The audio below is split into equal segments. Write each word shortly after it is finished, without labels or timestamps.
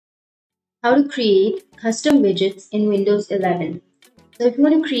How to create custom widgets in Windows 11. So if you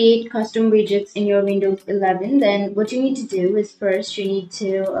want to create custom widgets in your Windows 11, then what you need to do is first you need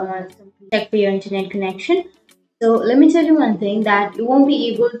to check for your internet connection. So let me tell you one thing, that you won't be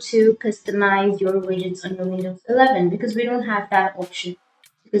able to customize your widgets on your Windows 11 because we don't have that option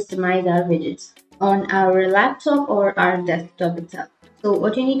to customize our widgets on our laptop or our desktop itself. So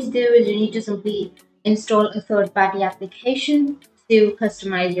what you need to do is you need to simply install a third-party application to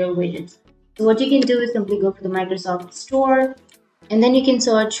customize your widgets. So what you can do is simply go to the Microsoft Store, and then you can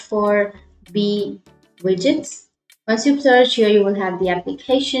search for Widgets. Once you search here, you will have the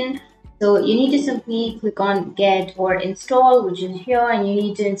application. So you need to simply click on get or install, which is here, and you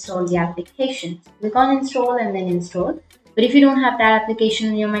need to install the application. Click on install and then install. But if you don't have that application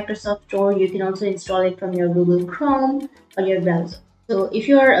in your Microsoft Store, you can also install it from your Google Chrome or your browser. So if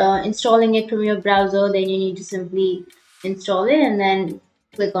you're installing it from your browser, then you need to simply install it and then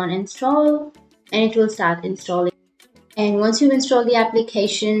click on install, and it will start installing. And once you install the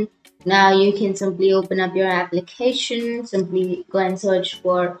application, now you can simply open up your application, simply go and search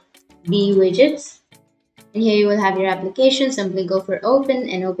for Widgets. And here you will have your application. Simply go for open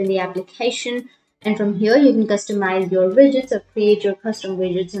and open the application. And from here you can customize your widgets or create your custom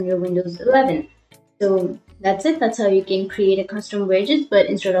widgets on your Windows 11. So that's it. That's how you can create a custom widget. But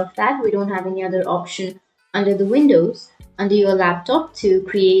instead of that, we don't have any other option under the Windows, under your laptop, to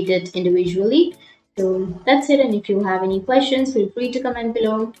create it individually. So that's it, and if you have any questions, feel free to comment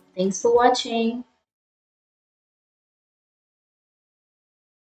below. Thanks for watching.